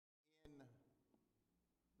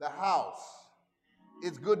the house.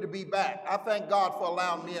 It's good to be back. I thank God for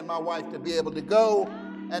allowing me and my wife to be able to go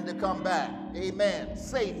and to come back. Amen.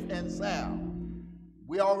 Safe and sound.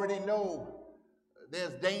 We already know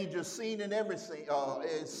there's danger seen and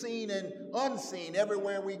seen and unseen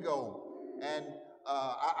everywhere we go. And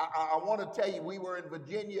I want to tell you, we were in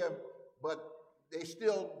Virginia, but they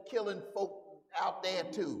still killing folk out there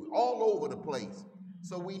too, all over the place.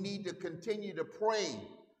 So we need to continue to pray.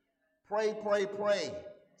 Pray, pray, pray.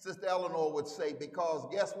 Sister Eleanor would say, because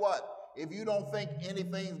guess what? If you don't think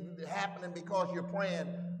anything's happening because you're praying,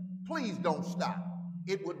 please don't stop.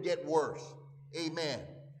 It would get worse. Amen.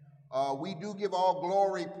 We do give all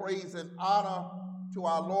glory, praise, and honor to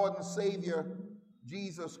our Lord and Savior,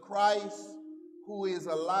 Jesus Christ, who is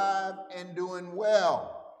alive and doing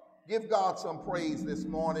well. Give God some praise this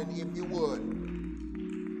morning, if you would.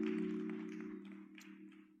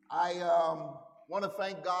 I want to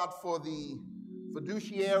thank God for the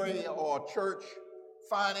fiduciary or church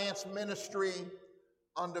finance ministry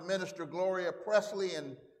under Minister Gloria Presley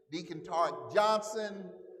and Deacon Tarek Johnson.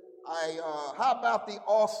 How about the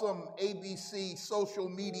awesome ABC social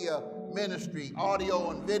media ministry, audio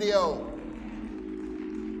and video?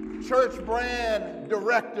 Church brand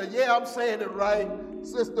director, yeah, I'm saying it right,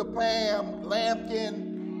 Sister Pam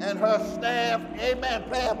Lampkin and her staff. Amen.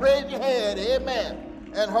 Pam, raise your hand.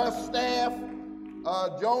 Amen. And her staff,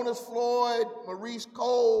 Jonas Floyd, Maurice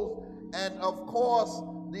Cole, and of course,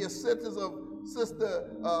 the assistance of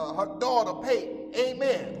Sister, her daughter, Peyton.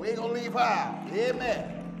 Amen. We ain't gonna leave her out.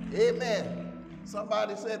 Amen. Amen.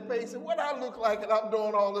 Somebody said, Peyton, what I look like and I'm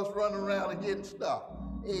doing all this running around and getting stuff.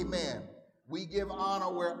 Amen. We give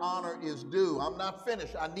honor where honor is due. I'm not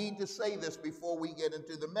finished. I need to say this before we get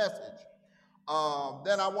into the message.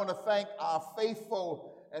 Then I want to thank our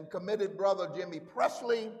faithful and committed brother Jimmy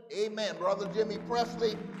Presley. Amen. Brother Jimmy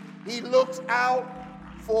Presley. He looks out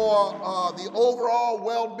for the overall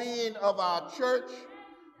well-being of our church,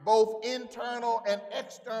 both internal and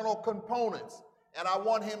external components. And I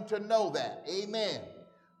want him to know that. Amen.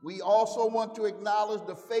 We also want to acknowledge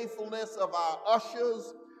the faithfulness of our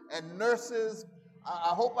ushers and nurses. I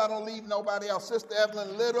hope I don't leave nobody else. Sister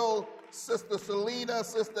Evelyn Little, Sister Selena,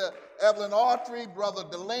 Sister Evelyn Autry, Brother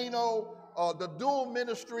Delano, the dual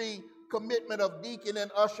ministry commitment of Deacon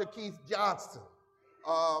and Usher Keith Johnston.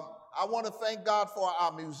 I want to thank God for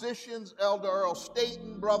our musicians, Elder Earl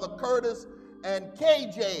Staten, Brother Curtis, and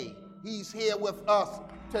KJ. He's here with us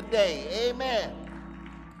today. Amen.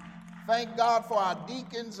 Thank God for our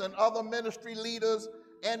deacons and other ministry leaders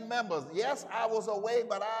and members. Yes, I was away,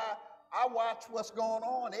 but I watch what's going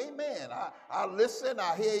on. Amen. I listen.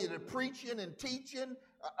 I hear you preaching and teaching.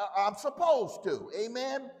 I'm supposed to.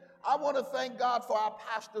 Amen. I want to thank God for our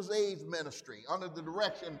pastor's age ministry under the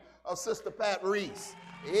direction of Sister Pat Reese.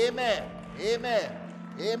 Amen. Amen.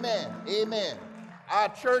 Amen. Amen. Our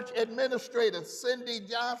church administrator, Cindy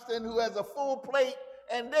Johnston, who has a full plate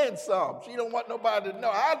and then some. She don't want nobody to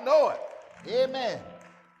know. I know it. Amen.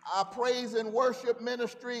 Our praise and worship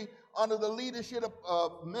ministry under the leadership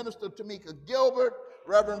of Minister Tamika Gilbert,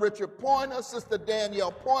 Reverend Richard Pointer, Sister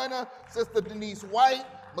Danielle Pointer, Sister Denise White,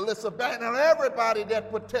 Melissa Bannon, and everybody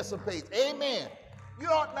that participates. Amen. You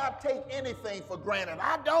ought not take anything for granted.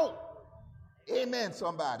 I don't. Amen,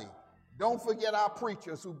 somebody. Don't forget our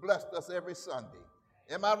preachers who blessed us every Sunday.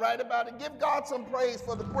 Am I right about it? Give God some praise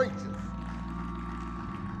for the preachers.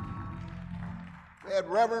 We had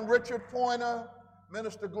Reverend Richard Pointer,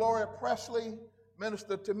 Minister Gloria Presley,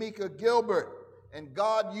 Minister Tamika Gilbert, and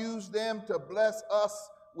God used them to bless us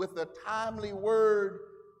with a timely word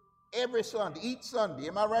every Sunday, each Sunday.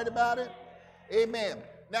 Am I right about it? Amen.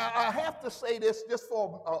 Now, I have to say this just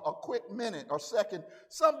for a quick minute or second.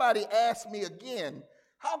 Somebody asked me again,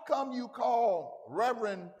 how come you call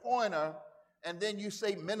Reverend Pointer and then you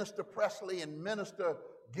say Minister Presley and Minister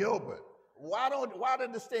Gilbert? Why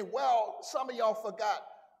did this thing? Well, some of y'all forgot.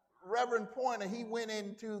 Reverend Pointer, he went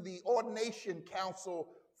into the ordination council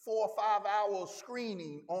 4 or 5 hours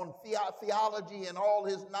screening on theology and all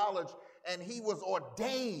his knowledge, and he was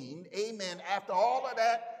ordained, amen, after all of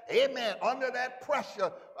that, amen, under that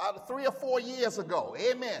pressure 3 or 4 years ago,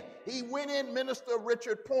 amen. He went in, Minister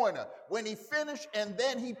Richard Pointer. When he finished and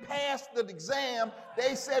then he passed the exam,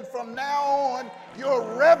 they said from now on, you're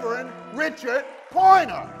Reverend Richard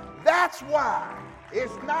Pointer. That's why.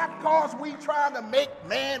 It's not because we trying to make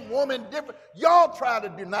man, woman different. Y'all try to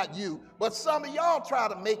do, not you, but some of y'all try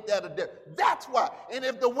to make that a difference. That's why. And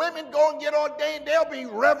if the women go and get ordained, they'll be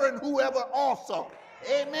Reverend whoever also.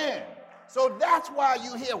 Amen. So that's why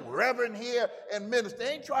you hear Reverend here and minister.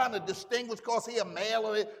 They ain't trying to distinguish because he a male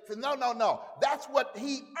or no. That's what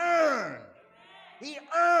he earned. He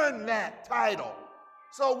earned that title.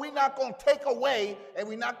 So we're not going to take away and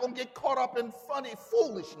we're not going to get caught up in funny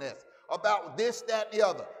foolishness about this, that, and the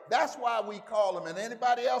other. That's why we call him. And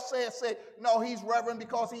anybody else say, no, he's reverend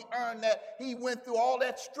because he earned that. He went through all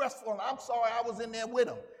that stressful. And I'm sorry, I was in there with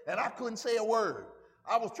him and I couldn't say a word.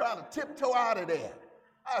 I was trying to tiptoe out of there.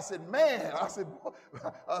 I said, man,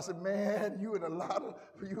 you in a lot of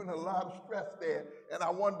stress there.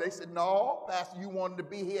 And they said, no, Pastor, you wanted to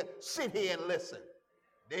be here. Sit here and listen.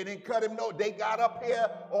 They didn't cut him no. They got up here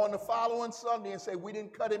on the following Sunday and said, we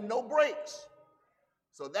didn't cut him no breaks.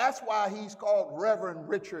 So that's why he's called Reverend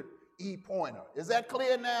Richard E. Pointer. Is that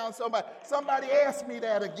clear now? Somebody asked me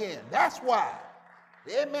that again. That's why.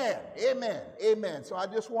 Amen. Amen. Amen. So I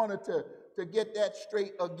just wanted to get that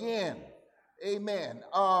straight again. Amen.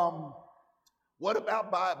 What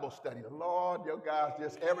about Bible study? Lord, your guys,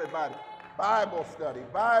 just everybody. Bible study.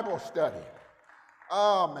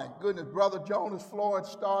 Oh, my goodness. Brother Jonas Floyd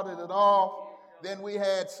started it off. Then we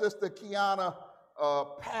had Sister Kiana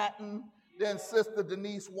Patton. Then Sister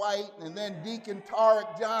Denise White. And then Deacon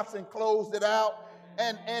Tarek Johnson closed it out.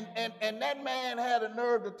 And that man had a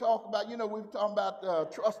nerve to talk about, we were talking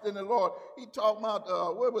about trust in the Lord. He talked about,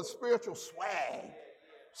 what was spiritual swag?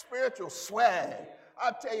 Spiritual swag.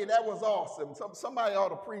 I tell you, that was awesome. Somebody ought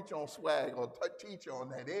to preach on swag or teach on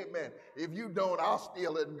that. Amen. If you don't, I'll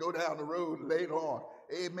steal it and go down the road later on.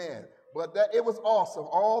 Amen. But it was awesome.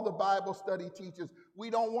 All the Bible study teachers. We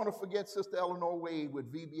don't want to forget Sister Eleanor Wade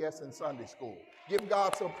with VBS and Sunday School. Give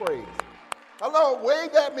God some praise. Hello,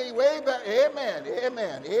 wave at me, wave at me. Amen,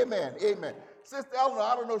 amen, amen, amen. Sister Eleanor,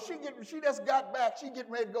 I don't know, she just got back. She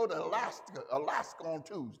getting ready to go to Alaska on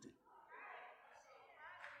Tuesday.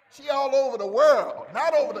 She all over the world,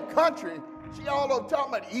 not over the country. She all over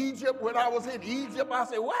talking about Egypt. When I was in Egypt, I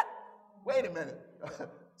said, what? Wait a minute.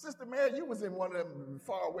 Sister Mary, you was in one of them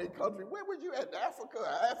faraway countries. Where was you at? Africa,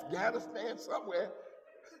 Afghanistan, somewhere?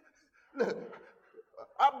 Look,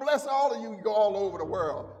 I bless all of you who go all over the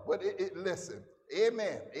world. But listen,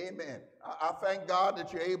 amen, amen. I thank God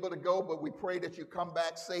that you're able to go, but we pray that you come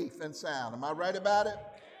back safe and sound. Am I right about it?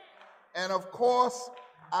 And of course,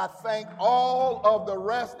 I thank all of the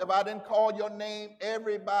rest, if I didn't call your name,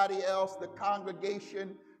 everybody else, the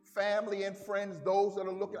congregation, family and friends, those that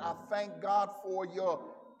are looking. I thank God for your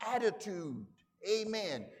attitude.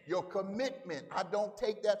 Amen. Your commitment. I don't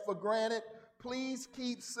take that for granted. Please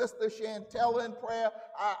keep Sister Chantel in prayer.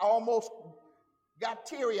 I almost got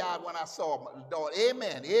teary-eyed when I saw my daughter.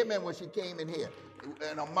 Amen. Amen when she came in here.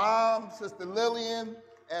 And her mom, Sister Lillian,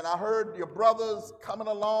 and I heard your brothers coming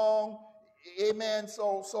along. Amen.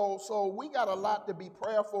 So we got a lot to be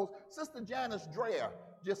prayerful. Sister Janice Dreher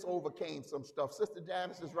just overcame some stuff. Sister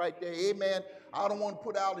Janice is right there. Amen. I don't want to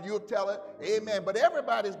put out, you'll tell it. Amen. But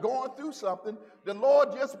everybody's going through something. The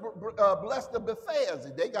Lord just blessed the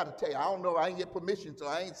Bethesda. They got to tell you, I don't know, I ain't get permission, so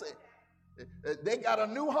I ain't say. They got a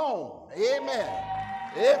new home. Amen.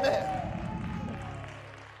 Amen.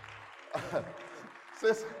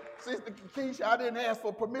 Sister Keisha, I didn't ask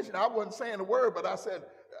for permission. I wasn't saying a word, but I said,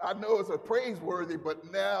 I know it's a praiseworthy,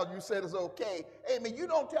 but now you said it's okay. Amen. You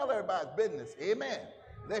don't tell everybody's business. Amen.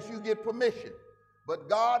 Unless you get permission. But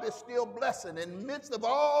God is still blessing. In the midst of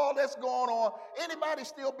all that's going on, anybody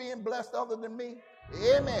still being blessed other than me?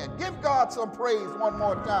 Amen. Give God some praise one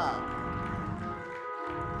more time.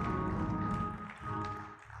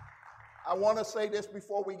 I want to say this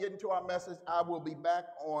before we get into our message. I will be back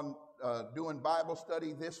on doing Bible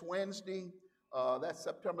study this Wednesday. That's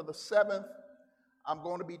September the 7th. I'm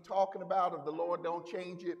going to be talking about, if the Lord don't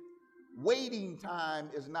change it, waiting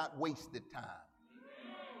time is not wasted time.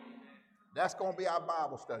 That's going to be our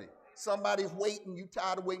Bible study. Somebody's waiting, you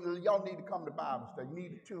tired of waiting, y'all need to come to Bible study. You need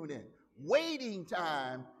to tune in. Waiting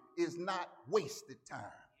time is not wasted time.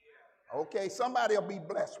 Okay, somebody will be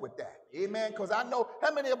blessed with that. Amen, because I know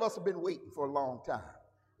how many of us have been waiting for a long time.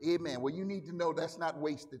 Amen, well, you need to know that's not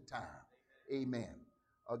wasted time. Amen.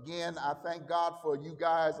 Again, I thank God for you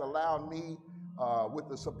guys allowing me, with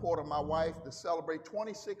the support of my wife, to celebrate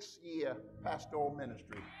 26-year pastoral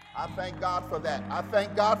ministry. I thank God for that. I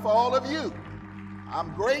thank God for all of you.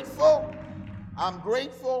 I'm grateful. I'm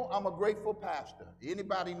a grateful pastor.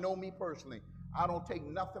 Anybody know me personally? I don't take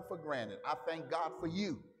nothing for granted. I thank God for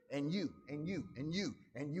you and you and you and you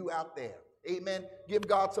and you out there. Amen. Give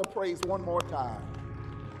God some praise one more time.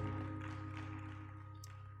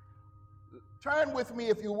 Turn with me,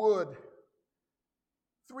 if you would,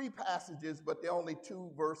 3 passages, but they're only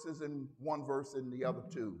 2 verses and 1 verse in the other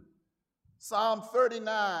 2. Psalm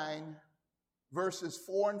 39, verses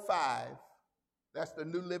 4 and 5. That's the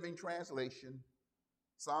New Living Translation.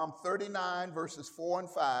 Psalm 39, verses 4 and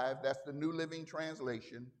 5. That's the New Living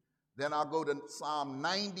Translation. Then I'll go to Psalm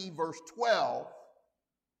 90, verse 12.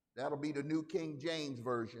 That'll be the New King James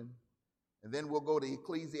Version. And then we'll go to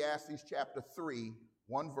Ecclesiastes chapter 3,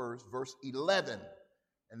 one verse, verse 11.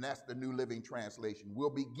 And that's the New Living Translation. We'll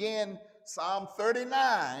begin Psalm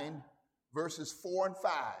 39, verses 4 and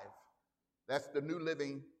 5. That's the New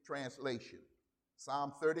Living Translation.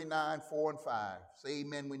 Psalm 39, 4 and 5. Say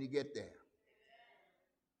amen when you get there.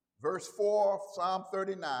 Verse 4 of Psalm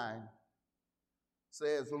 39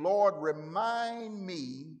 says, Lord, remind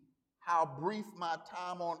me how brief my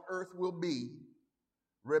time on earth will be.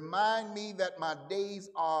 Remind me that my days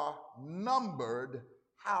are numbered,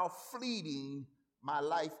 how fleeting my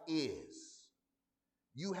life is.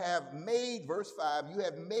 You have made, verse 5, you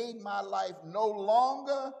have made my life no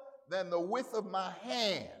longer than the width of my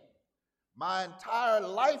hand. My entire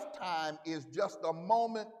lifetime is just a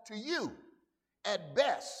moment to you. At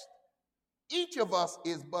best, each of us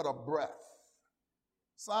is but a breath.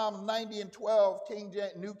 Psalm 90 and 12,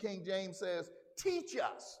 New King James says, teach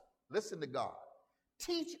us, listen to God,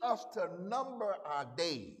 teach us to number our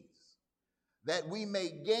days, that we may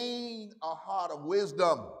gain a heart of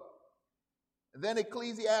wisdom. And then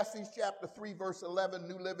Ecclesiastes chapter 3, verse 11,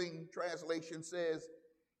 New Living Translation says,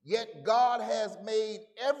 yet God has made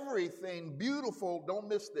everything beautiful, don't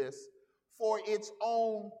miss this, for its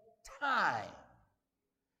own time.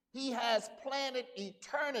 He has planted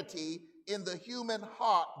eternity in the human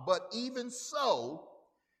heart, but even so,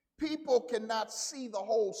 people cannot see the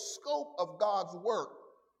whole scope of God's work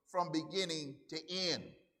from beginning to end.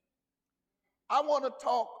 I want to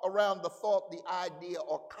talk around the thought, the idea,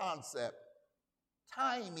 or concept.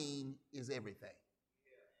 Timing is everything.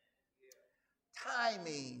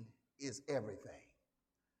 Timing is everything.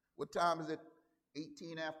 What time is it?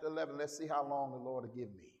 18 after 11. Let's see how long the Lord will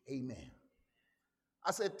give me. Amen.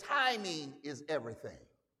 I said timing is everything.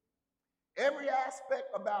 Every aspect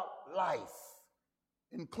about life,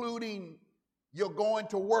 including your going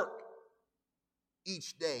to work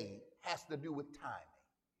each day, has to do with timing.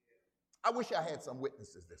 I wish I had some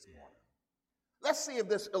witnesses this morning. Let's see if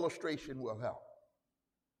this illustration will help.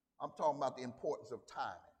 I'm talking about the importance of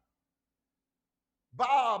timing.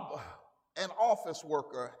 Bob, an office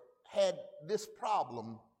worker, had this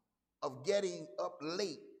problem of getting up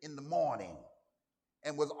late in the morning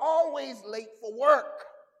and was always late for work,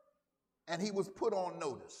 and he was put on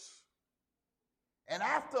notice. And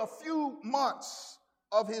after a few months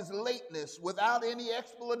of his lateness without any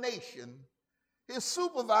explanation, his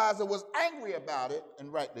supervisor was angry about it,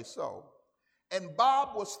 and rightly so. And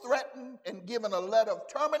Bob was threatened and given a letter of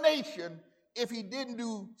termination if he didn't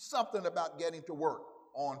do something about getting to work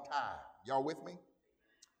on time. Y'all with me?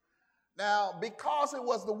 Now, because it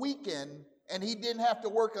was the weekend and he didn't have to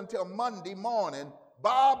work until Monday morning,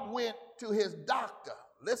 Bob went to his doctor,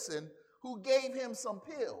 listen, who gave him some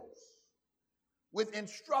pills with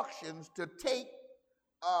instructions to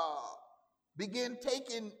begin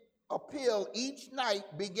taking a pill each night,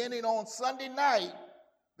 beginning on Sunday night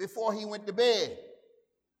before he went to bed.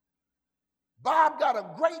 Bob got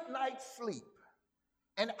a great night's sleep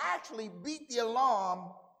and actually beat the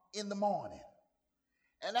alarm in the morning.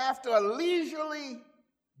 And after a leisurely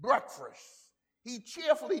breakfast, he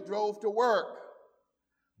cheerfully drove to work.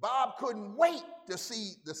 Bob couldn't wait to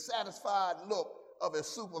see the satisfied look of his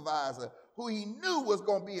supervisor, who he knew was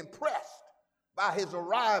going to be impressed by his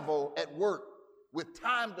arrival at work with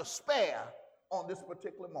time to spare on this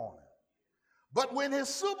particular morning. But when his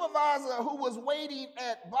supervisor, who was waiting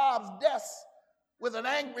at Bob's desk with an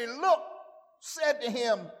angry look, said to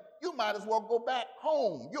him, "You might as well go back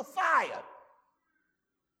home. You're fired."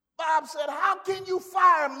 Bob said, "How can you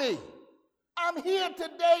fire me? I'm here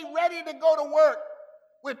today ready to go to work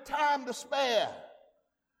with time to spare."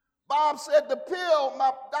 Bob said, "The pill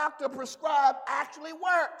my doctor prescribed actually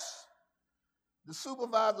works." The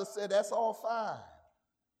supervisor said, "That's all fine,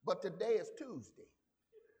 but today is Tuesday.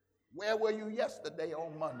 Where were you yesterday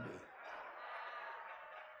on Monday?"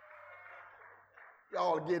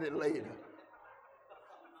 Y'all get it later.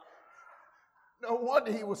 No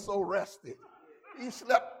wonder he was so rested. He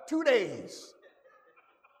slept 2 days.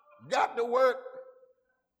 Got to work,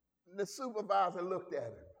 and the supervisor looked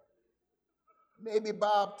at him. Maybe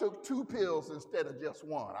Bob took 2 pills instead of just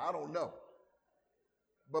 1. I don't know.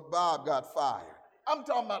 But Bob got fired. I'm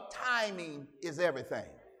talking about timing is everything.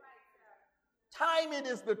 Timing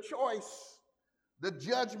is the choice, the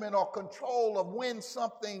judgment or control of when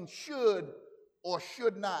something should or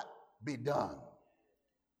should not be done.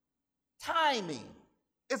 Timing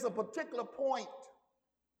is a particular point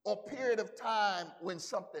or period of time when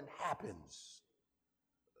something happens.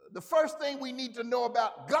 The first thing we need to know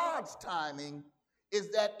about God's timing is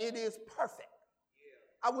that it is perfect.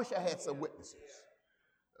 I wish I had some witnesses.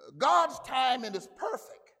 God's timing is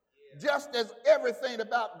perfect. just as everything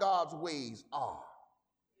about God's ways are.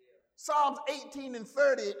 Psalms 18 and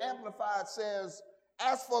 30 Amplified says,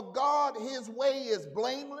 as for God, his way is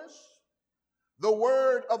blameless. The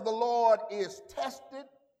word of the Lord is tested.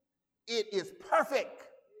 It is perfect.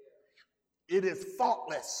 It is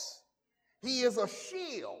faultless. He is a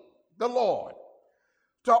shield, the Lord,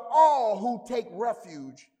 to all who take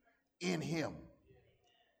refuge in him.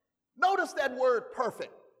 Notice that word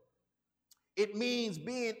perfect. It means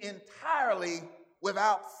being entirely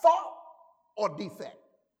without fault or defect.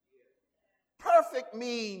 Perfect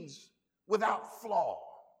means without flaw.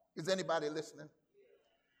 Is anybody listening?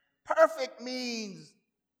 Perfect means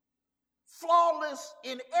flawless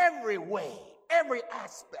in every way, every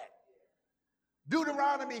aspect.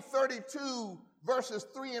 Deuteronomy 32 verses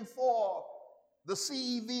 3 and 4, the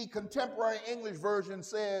CEV Contemporary English Version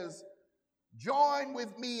says, join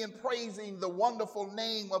with me in praising the wonderful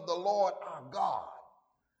name of the Lord our God.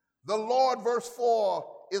 The Lord, verse 4,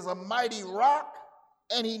 is a mighty rock,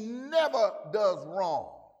 and he never does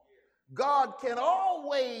wrong. God can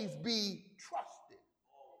always be trusted.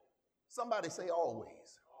 Somebody say always.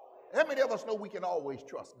 How many of us know we can always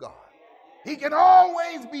trust God? He can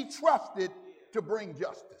always be trusted to bring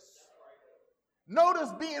justice. Notice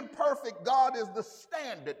being perfect, God is the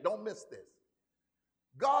standard. Don't miss this.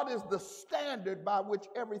 God is the standard by which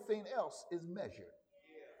everything else is measured.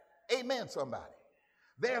 Amen, somebody.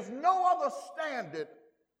 There's no other standard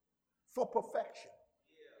for perfection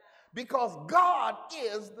because God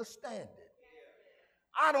is the standard.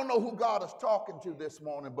 I don't know who God is talking to this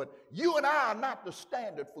morning, but you and I are not the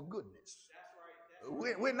standard for goodness.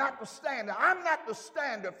 We're not the standard. I'm not the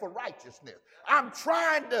standard for righteousness. I'm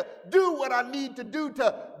trying to do what I need to do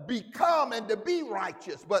to become and to be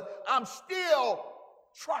righteous, but I'm still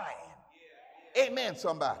trying. Amen,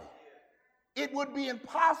 somebody. It would be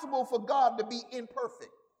impossible for God to be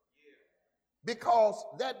imperfect because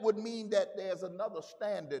that would mean that there's another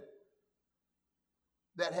standard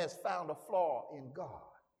that has found a flaw in God.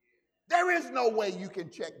 There is no way you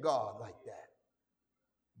can check God like that.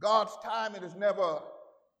 God's timing is never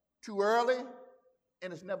too early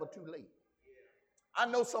and it's never too late. I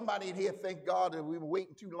know somebody in here think God that we were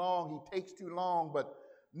waiting too long, he takes too long, but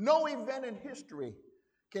no event in history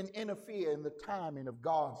can interfere in the timing of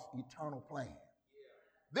God's eternal plan.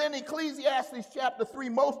 Then Ecclesiastes chapter 3,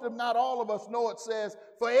 most if not all of us know it says,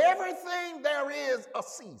 for everything there is a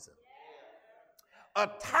season, a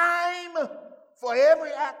time for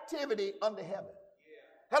every activity under heaven.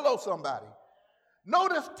 Hello, somebody.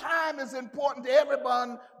 Notice time is important to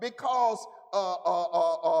everyone because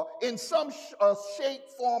in some shape,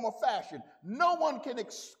 form, or fashion, no one can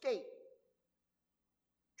escape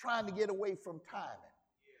trying to get away from timing.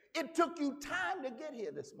 It took you time to get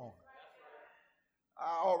here this morning.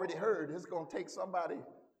 I already heard it's going to take somebody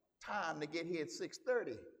time to get here at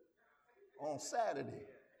 6:30 on Saturday.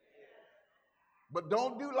 But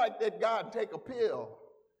don't do like that guy and take a pill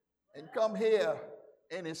and come here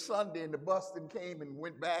and it's Sunday and the bus then came and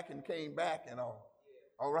went back and came back and all.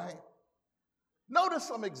 All right? Notice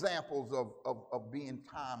some examples of being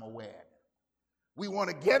time aware. We want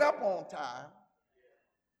to get up on time.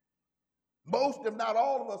 Most, if not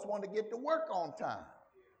all of us, want to get to work on time.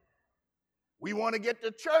 We want to get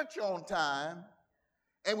to church on time,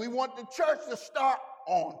 and we want the church to start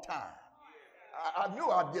on time. I knew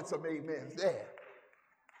I'd get some amens there.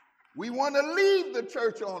 We want to leave the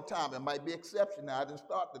church on time. It might be exception now. I didn't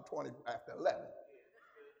start the 20 after 11.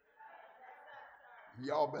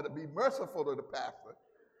 Y'all better be merciful to the pastor.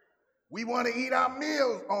 We want to eat our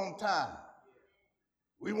meals on time.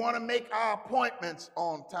 We want to make our appointments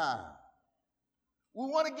on time. We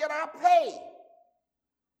want to get our pay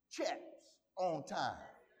checks on time.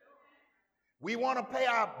 We want to pay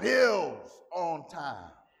our bills on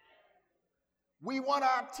time. We want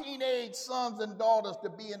our teenage sons and daughters to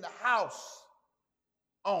be in the house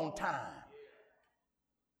on time.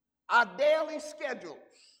 Our daily schedules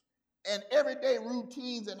and everyday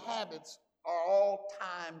routines and habits are all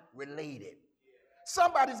time related.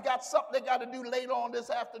 Somebody's got something they got to do later on this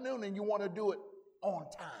afternoon and you want to do it on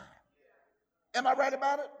time. Am I right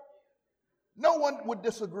about it? No one would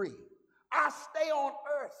disagree. Our stay on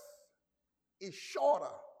earth is shorter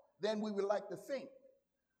than we would like to think.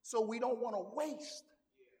 So we don't want to waste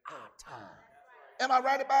our time. Am I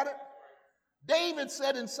right about it? David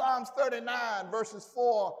said in Psalms 39, verses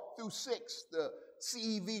 4 through 6, the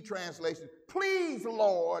CEV translation, please,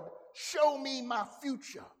 Lord, show me my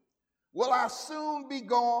future. Will I soon be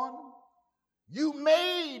gone? You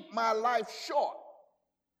made my life short,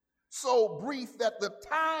 so brief that the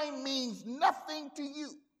time means nothing to you.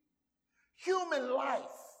 Human life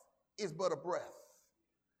is but a breath,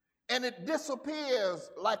 and it disappears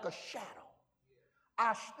like a shadow.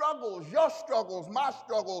 Our struggles, your struggles, my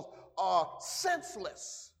struggles are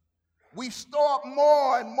senseless. We store up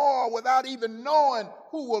more and more without even knowing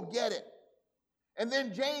who will get it. And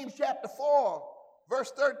then James chapter 4,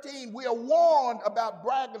 verse 13, we are warned about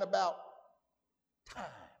bragging about time.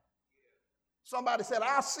 Somebody said,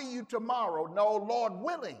 I'll see you tomorrow. No, Lord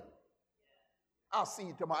willing, I'll see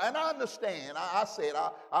you tomorrow. And I understand. I said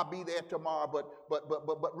I'll be there tomorrow,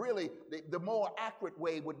 but really the more accurate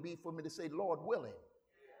way would be for me to say, Lord willing,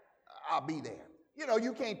 I'll be there. You know,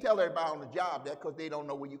 you can't tell everybody on the job that because they don't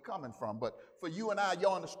know where you're coming from. But for you and I,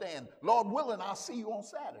 you'll understand. Lord willing, I'll see you on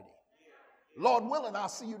Saturday. Lord willing, I'll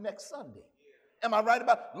see you next Sunday. Am I right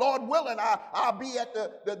about it? Lord willing, I'll be at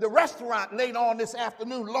the restaurant later on this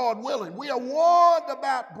afternoon. Lord willing. We are warned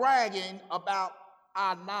about bragging about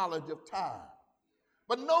our knowledge of time.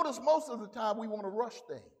 But notice most of the time we want to rush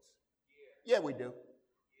things. Yeah, we do.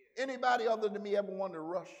 Anybody other than me ever want to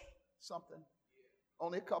rush something?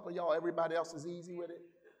 Only a couple of y'all. Everybody else is easy with it?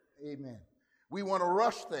 Amen. We want to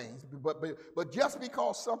rush things, but just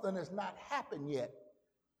because something has not happened yet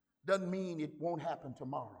doesn't mean it won't happen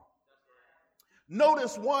tomorrow.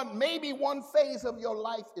 Notice maybe one phase of your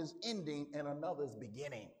life is ending and another's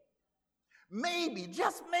beginning. Maybe,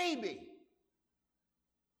 just maybe,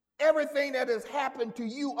 everything that has happened to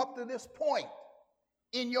you up to this point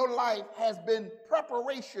in your life has been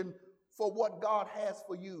preparation for what God has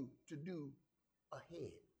for you to do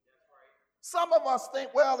ahead. Some of us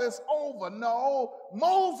think, well, it's over. No,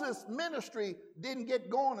 Moses' ministry didn't get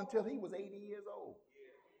going until he was 80 years old.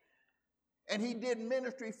 And he did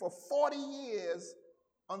ministry for 40 years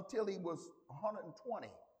until he was 120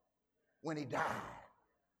 when he died.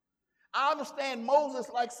 I understand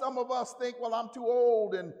Moses, like some of us, think, well, I'm too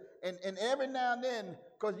old. And every now and then,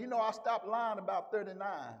 because, you know, I stopped lying about 39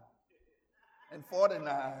 and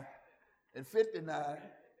 49 and 59,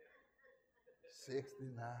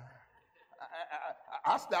 69.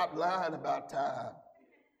 I stopped lying about time.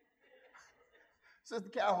 Sister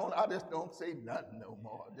Calhoun, I just don't say nothing no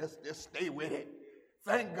more. Just stay with it.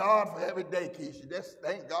 Thank God for every day, Keisha. Just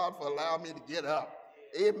thank God for allowing me to get up.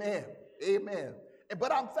 Amen. Amen.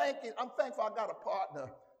 But I'm thankful I got a partner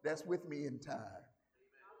that's with me in time.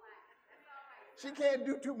 She can't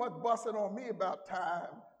do too much busting on me about time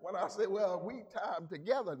when I say, well, we time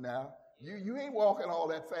together now. You ain't walking all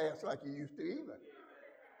that fast like you used to either.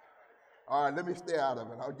 All right, let me stay out of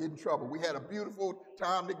it. I'll get in trouble. We had a beautiful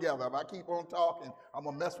time together. If I keep on talking, I'm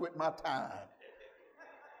going to mess with my time.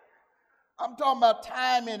 I'm talking about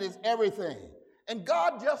timing is everything. And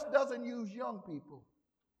God just doesn't use young people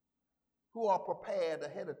who are prepared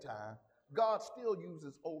ahead of time. God still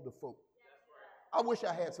uses older folk. I wish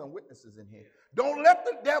I had some witnesses in here. Don't let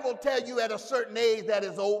the devil tell you at a certain age that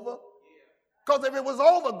it's over. Because if it was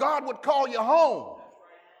over, God would call you home.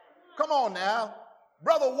 Come on now.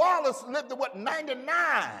 Brother Wallace lived to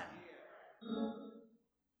 99.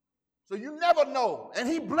 So you never know. And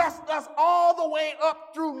he blessed us all the way up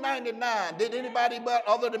through 99. Did anybody but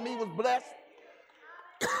other than me was blessed?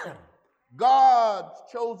 God's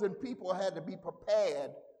chosen people had to be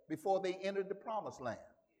prepared before they entered the promised land.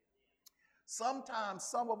 Sometimes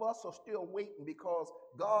some of us are still waiting because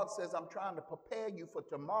God says, I'm trying to prepare you for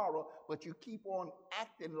tomorrow, but you keep on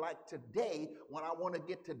acting like today when I want to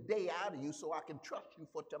get today out of you so I can trust you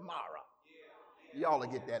for tomorrow. Y'all will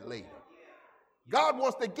get that later. God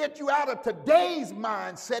wants to get you out of today's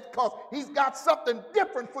mindset because he's got something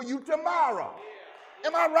different for you tomorrow.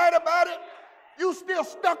 Am I right about it? You still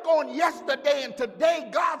stuck on yesterday and today.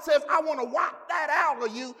 God says, I want to wipe that out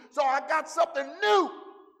of you, so I got something new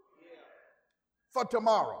for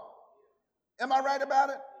tomorrow. Am I right about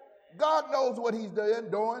it? God knows what he's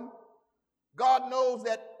doing. God knows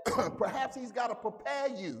that perhaps he's got to prepare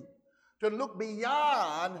you to look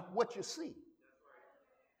beyond what you see.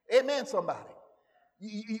 Amen, somebody.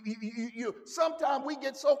 Sometimes we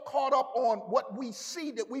get so caught up on what we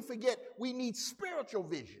see that we forget we need spiritual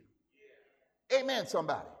vision. Amen,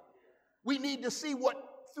 somebody. We need to see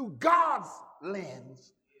what through God's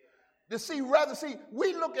lens.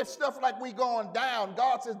 We look at stuff like we going down.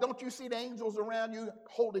 God says, don't you see the angels around you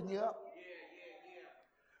holding you up?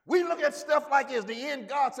 We look at stuff like it's the end.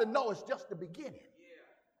 God said, no, it's just the beginning.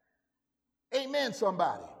 Amen,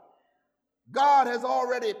 somebody. God has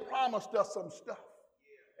already promised us some stuff.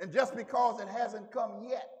 And just because it hasn't come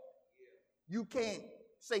yet, you can't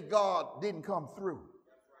say God didn't come through.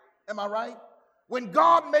 Am I right? When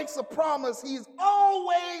God makes a promise, he's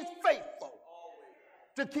always faithful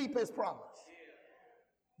to keep his promise.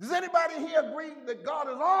 Does anybody here agree that God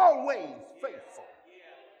is always faithful?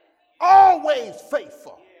 Always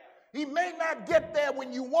faithful. He may not get there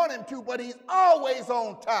when you want him to, but he's always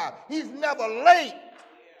on time. He's never late.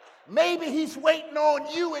 Maybe he's waiting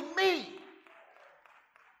on you and me.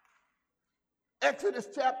 Exodus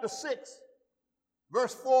chapter 6,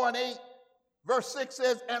 verse 4 and 8. Verse 6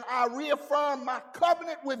 says, and I reaffirm my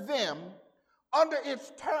covenant with them. Under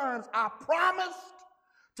its terms, I promised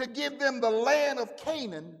to give them the land of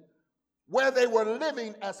Canaan where they were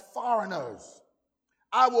living as foreigners.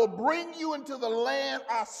 I will bring you into the land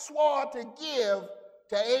I swore to give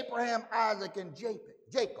to Abraham, Isaac, and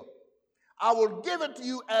Jacob. I will give it to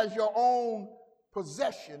you as your own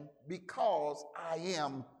possession because I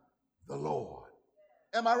am the Lord.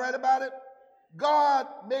 Am I right about it? God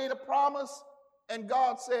made a promise, and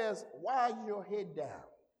God says, why are your head down?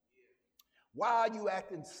 Why are you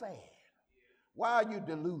acting sad? Why are you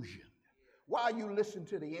delusioned? Why are you listening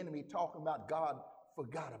to the enemy talking about God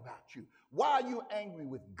forgot about you? Why are you angry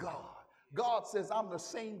with God? God says, I'm the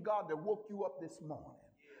same God that woke you up this morning.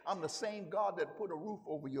 I'm the same God that put a roof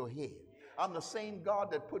over your head. I'm the same God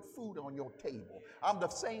that put food on your table. I'm the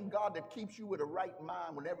same God that keeps you with a right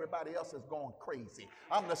mind when everybody else is going crazy.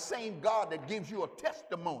 I'm the same God that gives you a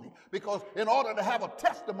testimony, because in order to have a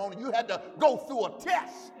testimony, you had to go through a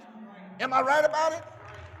test. Am I right about it?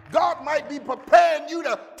 God might be preparing you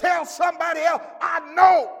to tell somebody else, I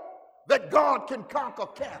know that God can conquer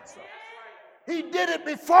cancer. He did it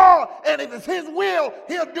before, and if it's his will,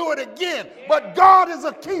 he'll do it again. But God is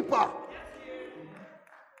a keeper.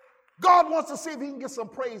 God wants to see if he can get some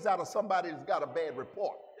praise out of somebody that's got a bad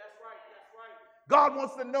report. God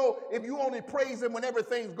wants to know if you only praise him when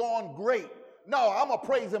everything's going great. No, I'm going to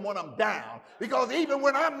praise him when I'm down. Because even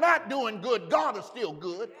when I'm not doing good, God is still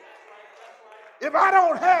good. If I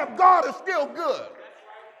don't have, God is still good.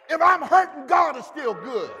 If I'm hurting, God is still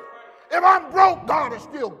good. If I'm broke, God is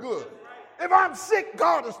still good. If I'm sick,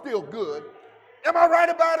 God is still good. Am I right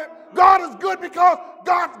about it? God is good because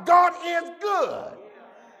God is good.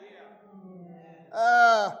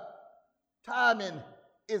 Timing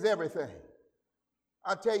is everything.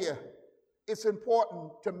 I tell you, it's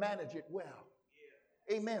important to manage it well.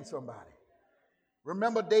 Amen, somebody.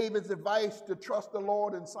 Remember David's advice to trust the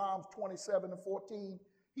Lord in Psalms 27 and 14?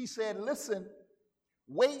 He said, listen,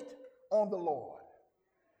 wait on the Lord.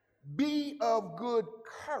 Be of good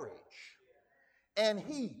courage. And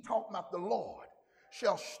he, talking about the Lord,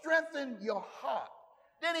 shall strengthen your heart.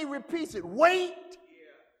 Then he repeats it. Wait,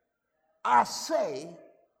 I say,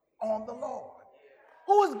 on the Lord.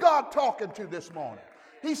 Who is God talking to this morning?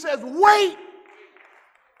 He says, wait.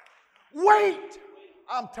 Wait.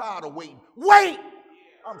 I'm tired of waiting. Wait.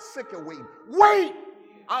 I'm sick of waiting. Wait.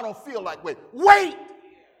 I don't feel like waiting. Wait.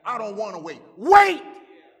 I don't want to wait. Wait.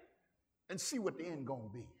 And see what the end going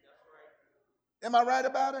to be. Am I right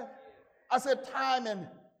about it? I said timing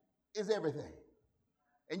is everything.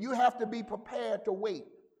 And you have to be prepared to wait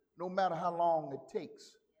no matter how long it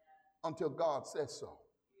takes until God says so.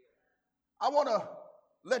 I want to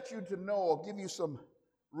let you to know or give you some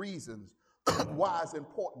reasons why it's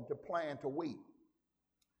important to plan to wait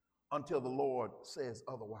until the Lord says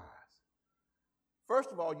otherwise. First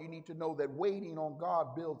of all, you need to know that waiting on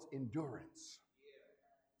God builds endurance.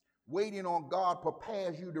 Waiting on God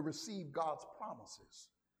prepares you to receive God's promises.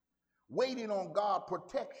 Waiting on God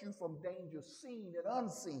protects you from danger seen and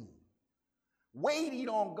unseen. Waiting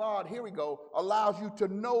on God, here we go, allows you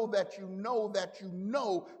to know that you know that you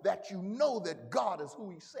know that you know that God is who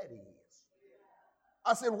he said he is.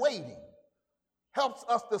 I said waiting helps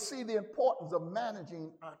us to see the importance of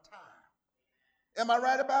managing our time. Am I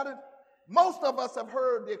right about it? Most of us have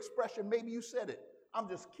heard the expression, maybe you said it, I'm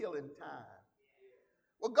just killing time.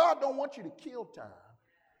 Well, God don't want you to kill time.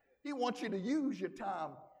 He wants you to use your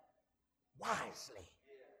time wisely.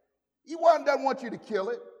 He doesn't want you to kill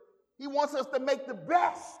it. He wants us to make the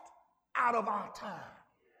best out of our time.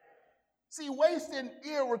 See, wasting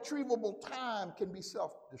irretrievable time can be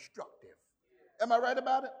self-destructive. Am I right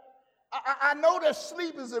about it? I know that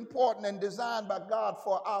sleep is important and designed by God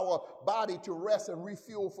for our body to rest and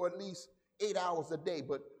refuel for at least 8 hours a day.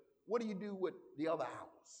 But what do you do with the other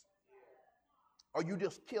hours? Are you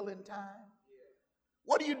just killing time?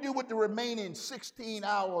 What do you do with the remaining 16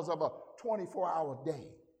 hours of a 24-hour day?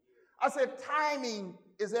 I said timing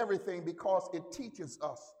is everything because it teaches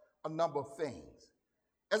us a number of things.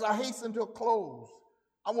 As I hasten to a close,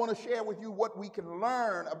 I want to share with you what we can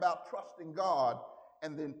learn about trusting God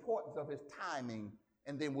and the importance of his timing,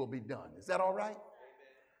 and then we'll be done. Is that all right?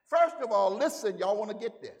 First of all, listen, y'all want to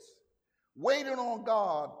get this. Waiting on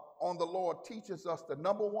God, on the Lord, teaches us to,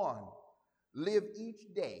 number one, live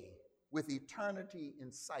each day with eternity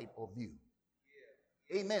in sight or view.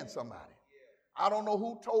 Amen, somebody. I don't know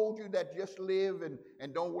who told you that just live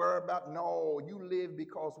and don't worry about. No, you live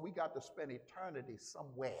because we got to spend eternity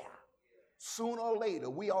somewhere. Sooner or later,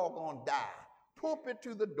 we all gonna die. Pulpit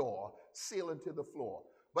to the door, ceiling to the floor.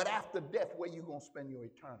 But after death, where you gonna spend your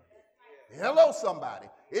eternity? Hello, somebody.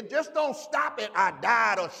 It just don't stop at I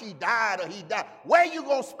died or she died or he died. Where you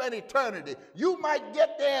going to spend eternity? You might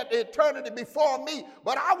get there at eternity before me,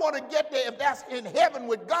 but I want to get there. If that's in heaven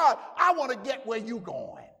with God, I want to get where you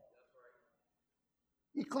going.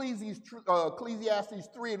 Ecclesiastes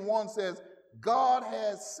 3:1 says, God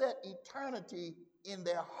has set eternity in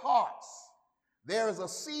their hearts. There is a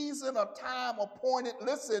season, a time appointed,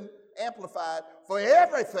 listen, amplified, for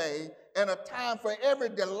everything, and a time for every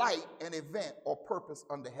delight and event or purpose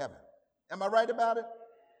under heaven. Am I right about it?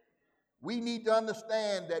 We need to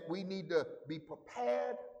understand that we need to be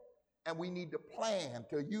prepared and we need to plan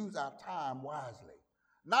to use our time wisely.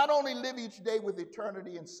 Not only live each day with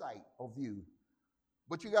eternity in sight or view,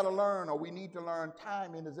 but you got to learn, or we need to learn,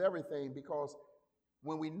 timing is everything, because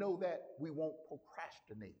when we know that, we won't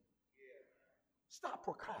procrastinate. Stop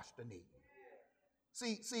procrastinating.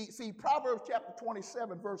 See, Proverbs chapter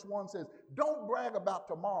 27, verse 1 says, don't brag about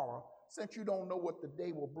tomorrow since you don't know what the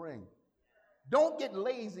day will bring. Don't get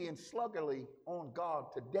lazy and sluggardly on God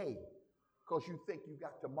today because you think you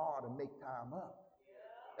got tomorrow to make time up.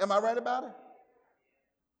 Am I right about it?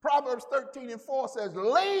 Proverbs 13:4 says,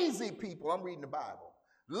 lazy people, I'm reading the Bible,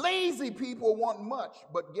 lazy people want much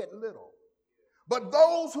but get little. But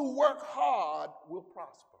those who work hard will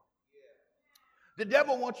prosper. The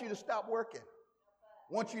devil wants you to stop working.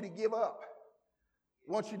 Wants you to give up.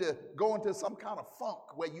 Wants you to go into some kind of funk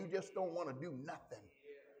where you just don't want to do nothing.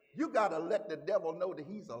 You got to let the devil know that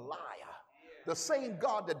he's a liar. The same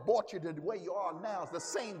God that brought you to the way you are now is the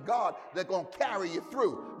same God that's going to carry you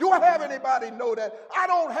through. Do I have anybody know that? I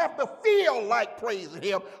don't have to feel like praising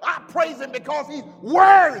him. I praise him because he's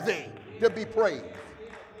worthy to be praised.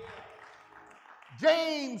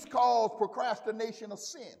 James calls procrastination a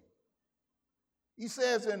sin. He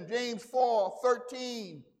says in James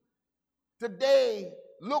 4:13, today,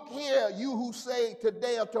 look here, you who say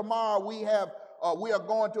today or tomorrow we are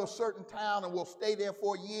going to a certain town and we'll stay there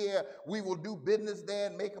for a year. We will do business there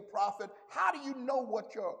and make a profit. How do you know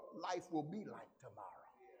what your life will be like tomorrow?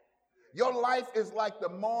 Your life is like the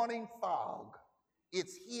morning fog.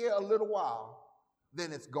 It's here a little while,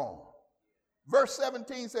 then it's gone. Verse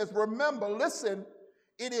 17 says, remember, listen,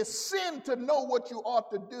 it is sin to know what you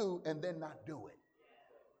ought to do and then not do it.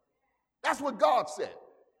 That's what God said.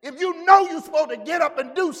 If you know you're supposed to get up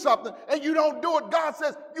and do something and you don't do it, God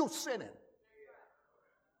says you're sinning.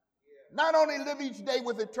 Not only live each day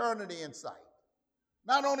with eternity in sight,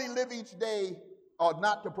 not only live each day or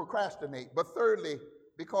not to procrastinate, but thirdly,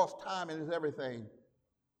 because time is everything,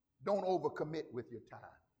 don't overcommit with your time.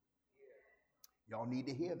 Y'all need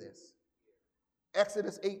to hear this.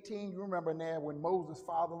 Exodus 18, you remember now when Moses'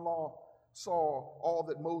 father-in-law saw all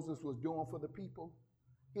that Moses was doing for the people?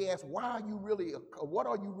 He asked, what are you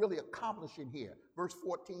really accomplishing here? Verse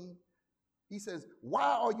 14, he says, why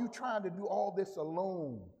are you trying to do all this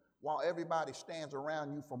alone while everybody stands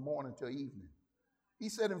around you from morning till evening? He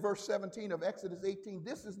said in verse 17 of Exodus 18,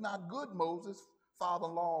 this is not good, Moses,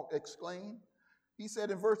 father-in-law exclaimed. He said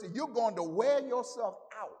in verse 8, you're going to wear yourself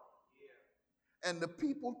out, and the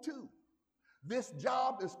people too. This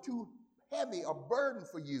job is too heavy a burden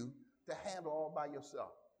for you to handle all by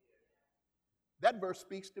yourself. That verse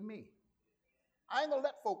speaks to me. I ain't going to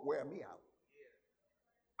let folk wear me out.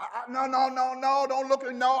 No, don't look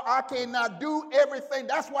at no, I cannot do everything.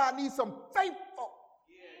 That's why I need some faithful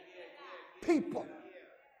people,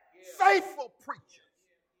 faithful preachers,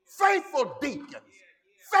 faithful deacons,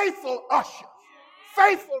 faithful ushers,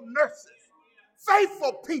 faithful nurses,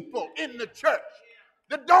 faithful people in the church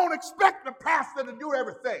that don't expect the pastor to do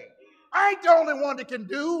everything. I ain't the only one that can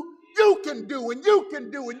do. You can do, and you can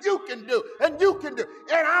do, and you can do, and you can do.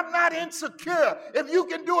 And I'm not insecure. If you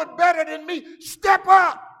can do it better than me, step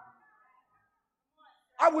up.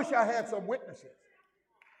 I wish I had some witnesses.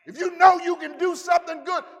 If you know you can do something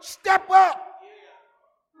good, step up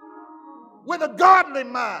with a godly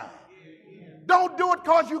mind. Don't do it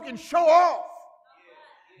because you can show off.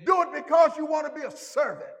 Do it because you want to be a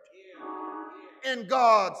servant in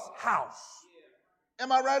God's house. Am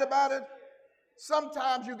I right about it?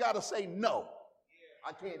 Sometimes you got to say, no,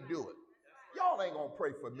 I can't do it. Y'all ain't going to pray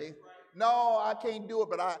for me. No, I can't do it,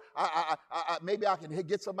 but I maybe I can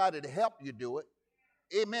get somebody to help you do it.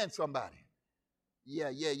 Amen, somebody. Yeah.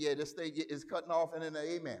 This thing is cutting off and then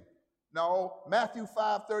amen. No, Matthew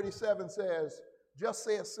 5:37 says, just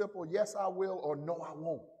say a simple, yes, I will, or no, I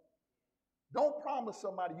won't. Don't promise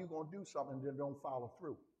somebody you're going to do something and then don't follow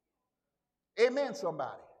through. Amen,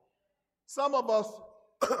 somebody. Some of us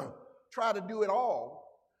try to do it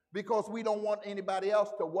all because we don't want anybody else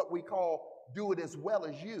to what we call do it as well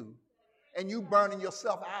as you, and you burning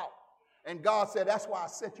yourself out. And God said, that's why I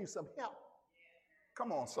sent you some help.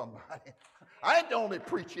 Come on, somebody. I ain't the only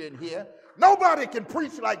preacher in here. Nobody can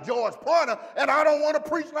preach like George Pointer, and I don't want to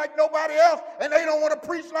preach like nobody else, and they don't want to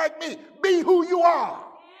preach like me. Be who you are.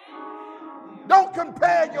 Don't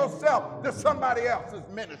compare yourself to somebody else's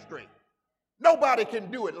ministry. Nobody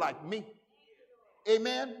can do it like me.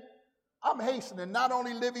 Amen. I'm hastening. Not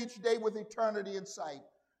only live each day with eternity in sight.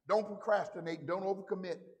 Don't procrastinate. Don't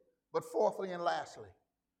overcommit. But fourthly and lastly,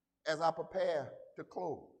 as I prepare to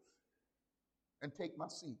close and take my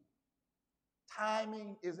seat,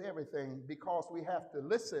 timing is everything because we have to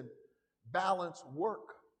listen, balance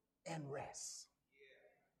work and rest.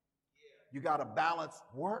 You got to balance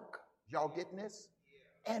work. Y'all getting this?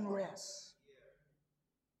 And rest.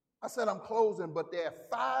 I said I'm closing, but there are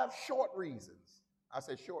 5 short reasons. I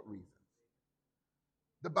said short reasons.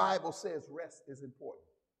 The Bible says rest is important.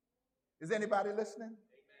 Is anybody listening?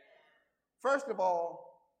 First of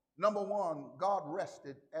all, number 1, God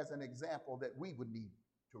rested as an example that we would need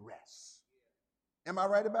to rest. Am I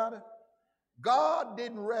right about it? God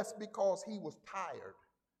didn't rest because he was tired,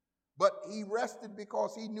 but he rested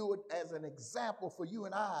because he knew it as an example for you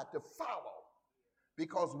and I to follow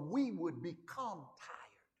because we would become tired.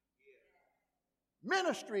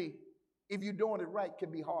 Ministry, if you're doing it right,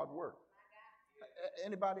 can be hard work.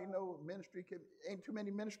 Anybody know ministry ain't too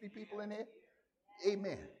many ministry people in here?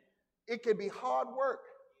 Amen. It can be hard work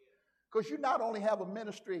because you not only have a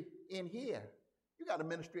ministry in here, you got a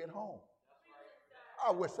ministry at home.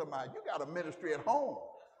 I wish somebody, you got a ministry at home.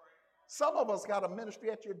 Some of us got a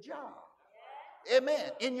ministry at your job.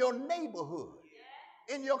 Amen. In your neighborhood,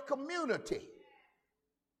 in your community.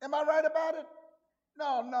 Am I right about it?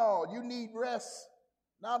 No, you need rest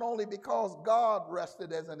not only because God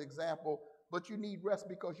rested as an example, but you need rest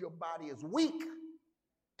because your body is weak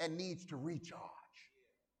and needs to recharge.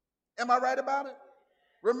 Am I right about it?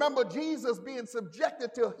 Remember Jesus being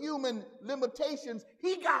subjected to human limitations.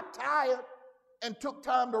 He got tired and took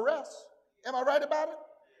time to rest. Am I right about it?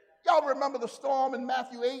 Y'all remember the storm in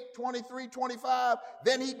Matthew 8, 23, 25?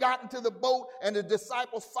 Then he got into the boat and the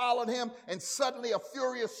disciples followed him, and suddenly a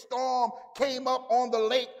furious storm came up on the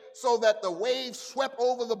lake so that the waves swept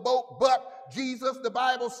over the boat. But Jesus, the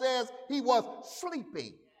Bible says, he was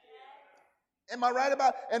sleeping. Am I right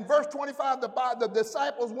about it? And verse 25, the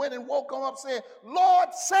disciples went and woke him up saying, Lord,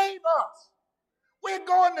 save us. We're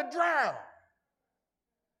going to drown.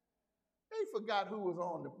 They forgot who was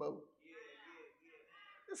on the boat.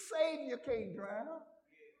 The Savior can't drown.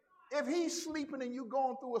 If he's sleeping and you're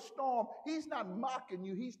going through a storm, he's not mocking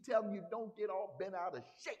you. He's telling you don't get all bent out of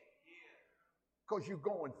shape because you're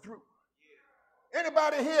going through.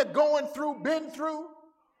 Anybody here going through, been through?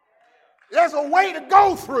 There's a way to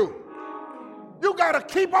go through. You got to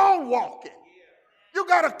keep on walking. You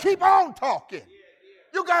got to keep on talking.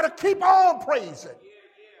 You got to keep on praising.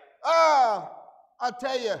 I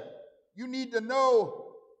tell you, you need to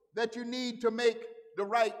know that you need to make the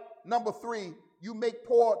right. Number 3, you make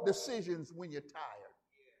poor decisions when you're tired.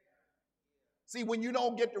 See, when you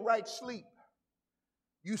don't get the right sleep,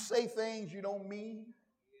 you say things you don't mean,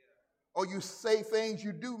 or you say things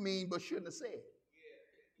you do mean but shouldn't have said.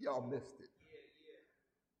 Y'all missed it.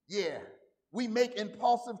 Yeah, we make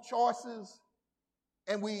impulsive choices,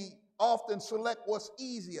 and we often select what's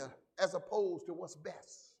easier as opposed to what's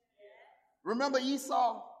best. Remember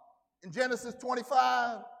Esau in Genesis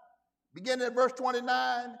 25? Beginning at verse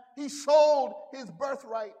 29, he sold his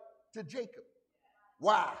birthright to Jacob.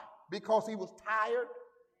 Why? Because he was tired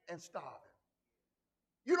and starving.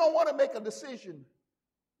 You don't want to make a decision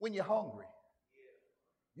when you're hungry.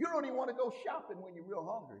 You don't even want to go shopping when you're real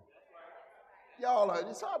hungry. Y'all, I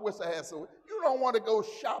wish I had so. You don't want to go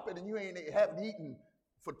shopping and you haven't eaten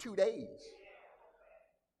for 2 days.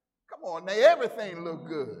 Come on, now everything look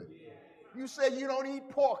good. You say you don't eat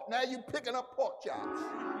pork, now you're picking up pork chops.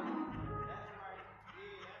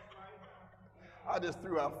 I just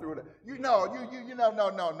threw that. No.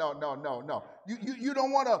 You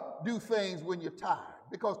don't want to do things when you're tired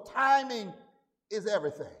because timing is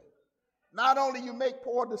everything. Not only you make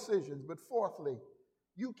poor decisions, but fourthly,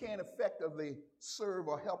 you can't effectively serve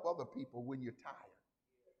or help other people when you're tired.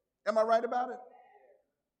 Am I right about it?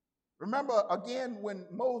 Remember again when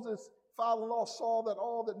Moses' father-in-law saw that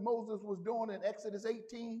all that Moses was doing in Exodus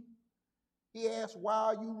 18, he asked,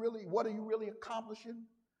 what are you really accomplishing?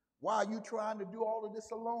 Why are you trying to do all of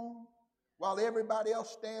this alone while everybody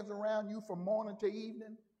else stands around you from morning to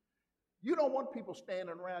evening? You don't want people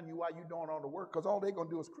standing around you while you're doing all the work because all they're going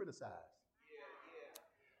to do is criticize.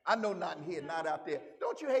 I know not in here, not out there.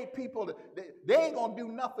 Don't you hate people that they ain't going to do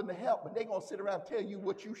nothing to help, but they going to sit around and tell you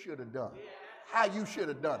what you should have done, how you should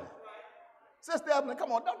have done it. Sister Evelyn,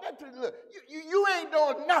 come on, look, you ain't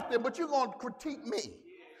doing nothing, but you're going to critique me.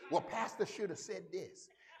 Well, pastor should have said this.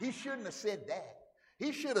 He shouldn't have said that.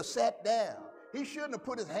 He should have sat down. He shouldn't have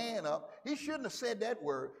put his hand up. He shouldn't have said that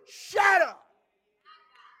word. Shut up.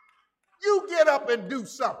 You get up and do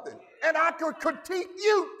something, and I could critique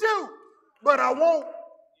you too, but I won't.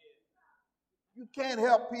 You can't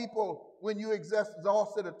help people when you're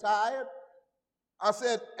exhausted or tired. I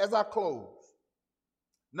said, as I close,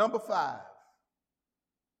 number 5,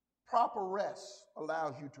 proper rest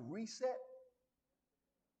allows you to reset,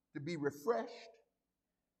 to be refreshed,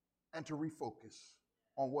 and to refocus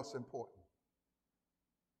on what's important.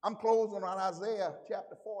 I'm closing on Isaiah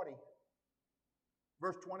chapter 40,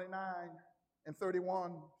 verse 29 and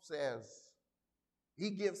 31 says, He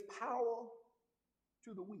gives power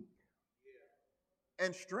to the weak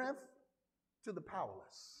and strength to the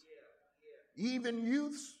powerless. Even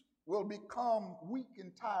youths will become weak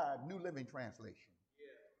and tired, New Living Translation.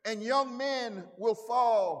 And young men will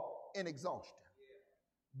fall in exhaustion.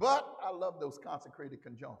 But, I love those consecrated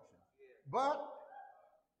conjunctions. But,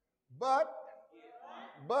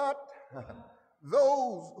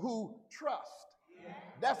 those who trust,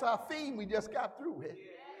 that's our theme we just got through with.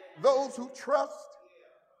 Those who trust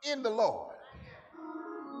in the Lord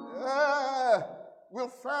will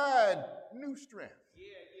find new strength.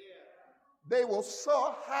 They will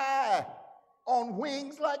soar high on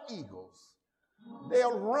wings like eagles.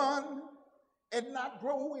 They'll run and not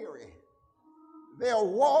grow weary. They'll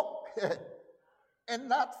walk and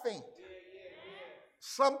not faint.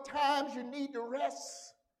 Sometimes you need to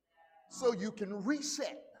rest so you can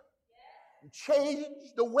reset and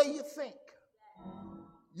change the way you think.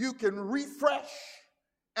 You can refresh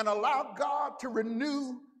and allow God to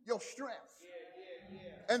renew your strength.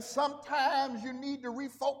 And sometimes you need to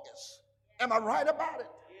refocus. Am I right about it?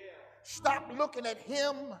 Stop looking at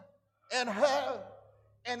him and her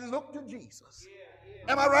and look to Jesus.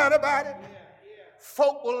 Am I right about it?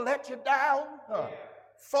 Folk will let you down.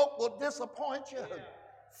 Folk will disappoint you.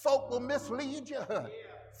 Folk will mislead you.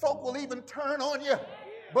 Folk will even turn on you.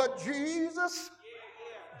 But Jesus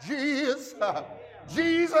is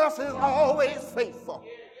always faithful.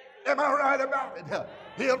 Am I right about it?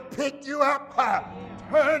 He'll pick you up,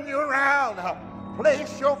 turn you around,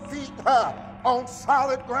 place your feet on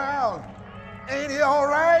solid ground. Ain't he all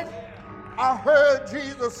right? I heard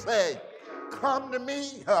Jesus say, come to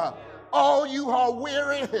me, all you are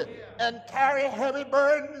weary and carry heavy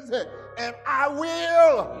burdens, and I'll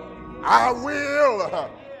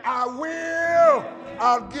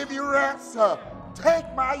give you rest. Take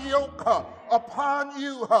my yoke upon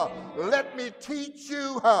you. Let me teach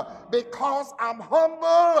you, because I'm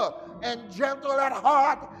humble and gentle at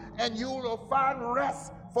heart, and you will find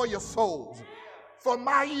rest for your souls. For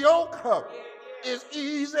my yoke is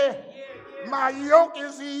easy. My yoke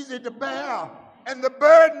is easy to bear, and the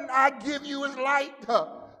burden I give you is light.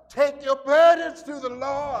 Take your burdens to the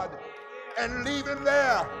Lord and leave him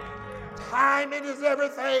there. Timing is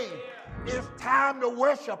everything. It's time to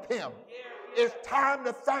worship him. It's time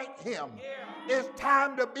to thank him. It's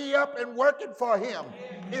time to be up and working for him.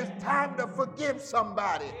 It's time to forgive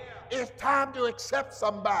somebody. It's time to accept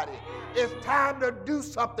somebody. It's time to do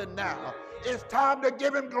something now. It's time to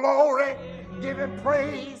give him glory, give him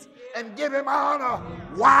praise, and give him honor.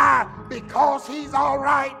 Why? Because he's all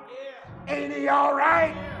right. Ain't he all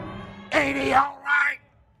right? Ain't he all right?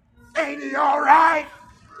 Ain't he all right?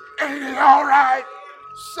 Ain't he all right?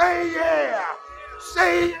 Say yeah.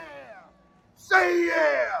 Say yeah. Say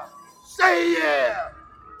yeah. Say yeah.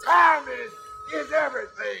 Time is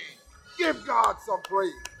everything. Give God some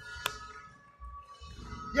praise.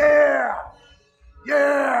 Yeah.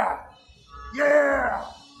 Yeah. Yeah.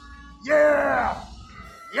 Yeah.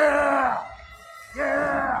 Yeah.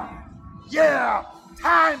 Yeah. Yeah.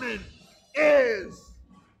 Timing is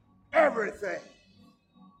everything.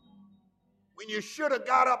 When you should have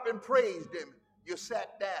got up and praised him, you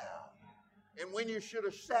sat down. And when you should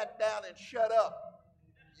have sat down and shut up,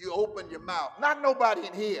 you opened your mouth. Not nobody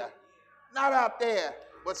in here, not out there,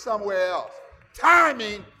 but somewhere else.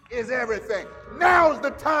 Timing is everything. Now's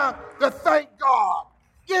the time to thank God.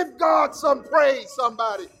 Give God some praise,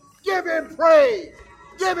 somebody. Give him praise.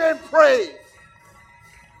 Give him praise.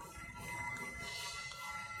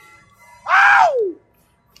 Ow!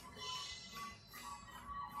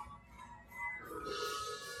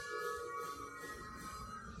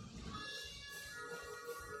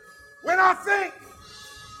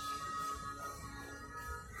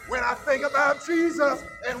 When When I think about Jesus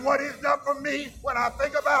and what he's done for me, when I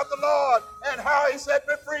think about the Lord and how he set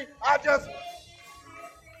me free, I just,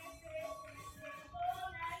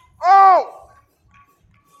 I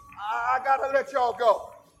got to let y'all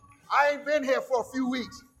go. I ain't been here for a few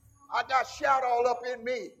weeks. I got shout all up in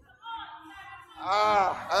me.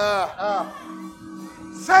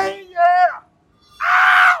 Say yeah.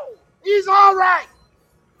 Ow! He's all right.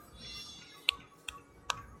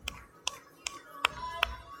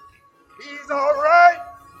 He's all right.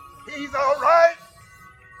 He's all right.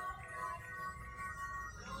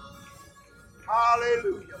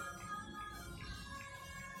 Hallelujah.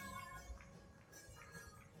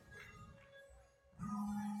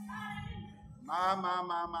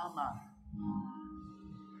 My.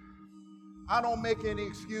 I don't make any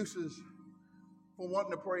excuses for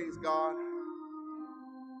wanting to praise God.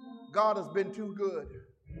 God has been too good.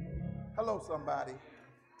 Hello, somebody.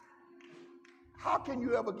 How can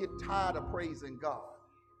you ever get tired of praising God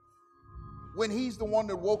when he's the one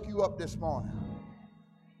that woke you up this morning?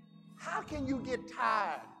 How can you get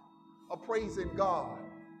tired of praising God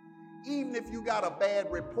even if you got a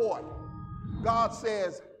bad report? God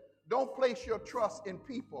says, don't place your trust in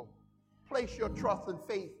people. Place your trust and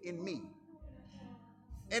faith in me.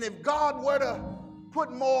 And if God were to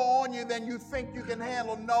put more on you than you think you can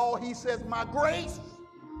handle, no, he says, my grace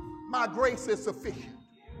is sufficient.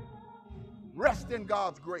 Rest in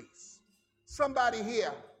God's grace. Somebody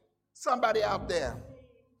here, somebody out there,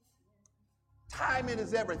 timing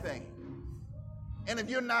is everything. And if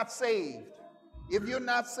you're not saved,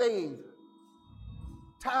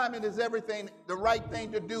 timing is everything. The right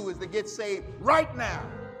thing to do is to get saved right now,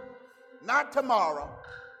 not tomorrow,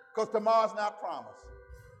 because tomorrow's not promised.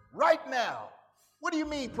 Right now. What do you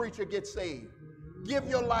mean, preacher, get saved? Give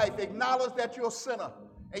your life, acknowledge that you're a sinner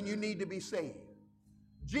and you need to be saved.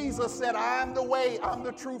 Jesus said, I am the way, I'm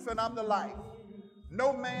the truth, and I'm the life.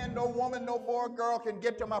 No man, no woman, no boy or girl can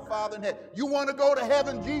get to my Father in heaven. You want to go to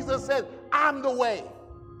heaven? Jesus says, I'm the way.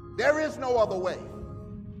 There is no other way.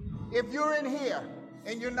 If you're in here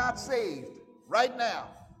and you're not saved right now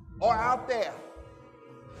or out there,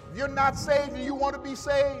 if you're not saved and you want to be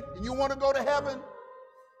saved and you want to go to heaven,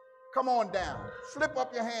 come on down. Slip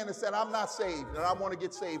up your hand and say, I'm not saved and I want to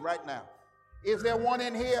get saved right now. Is there one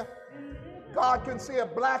in here? God can see a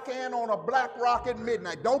black ant on a black rock at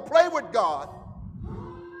midnight. Don't play with God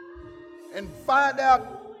and find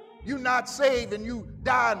out you're not saved and you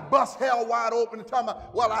die and bust hell wide open and talking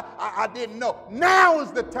about, well, I didn't know. Now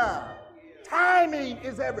is the time. Timing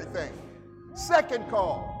is everything. Second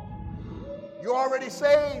call. You're already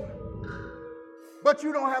saved, but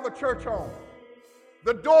you don't have a church home.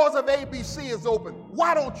 The doors of ABC is open.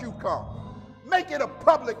 Why don't you come? Make it a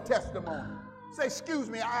public testimony. Say, excuse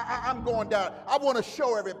me, I'm going down. I want to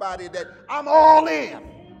show everybody that I'm all in.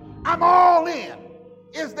 I'm all in.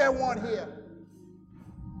 Is there one here?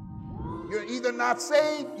 You're either not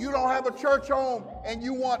saved, you don't have a church home, and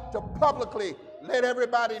you want to publicly let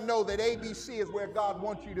everybody know that ABC is where God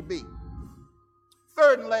wants you to be.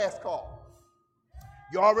 Third and last call.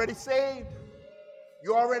 You're already saved.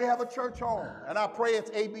 You already have a church home, and I pray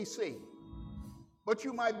it's ABC. But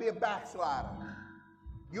you might be a backslider.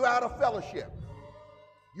 You're out of fellowship.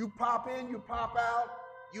 You pop in, you pop out,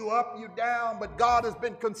 you up, you down, but God has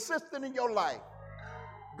been consistent in your life.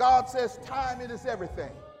 God says timing is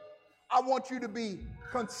everything. I want you to be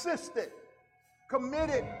consistent,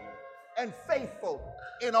 committed, and faithful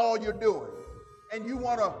in all you're doing. And you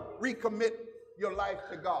want to recommit your life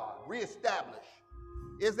to God, reestablish.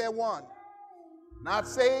 Is there one? Not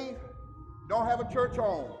saved, don't have a church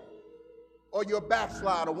home, or you're a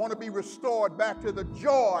backslider, want to be restored back to the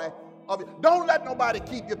joy of it. Don't let nobody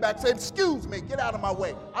keep you back. Say, excuse me, get out of my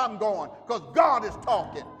way. I'm going, because God is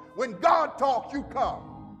talking. When God talks, you come.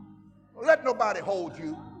 Don't let nobody hold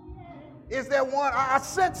you. Is there one? I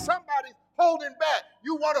sense somebody's holding back.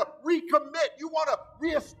 You want to recommit. You want to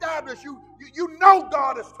reestablish. You know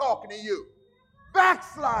God is talking to you.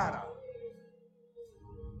 Backslider.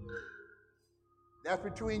 That's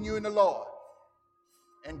between you and the Lord.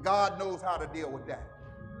 And God knows how to deal with that.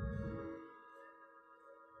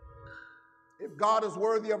 If God is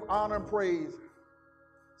worthy of honor and praise,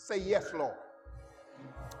 say yes, Lord.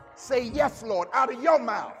 Say yes, Lord, out of your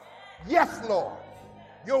mouth. Yes, Lord.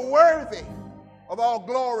 You're worthy of all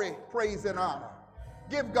glory, praise, and honor.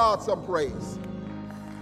 Give God some praise.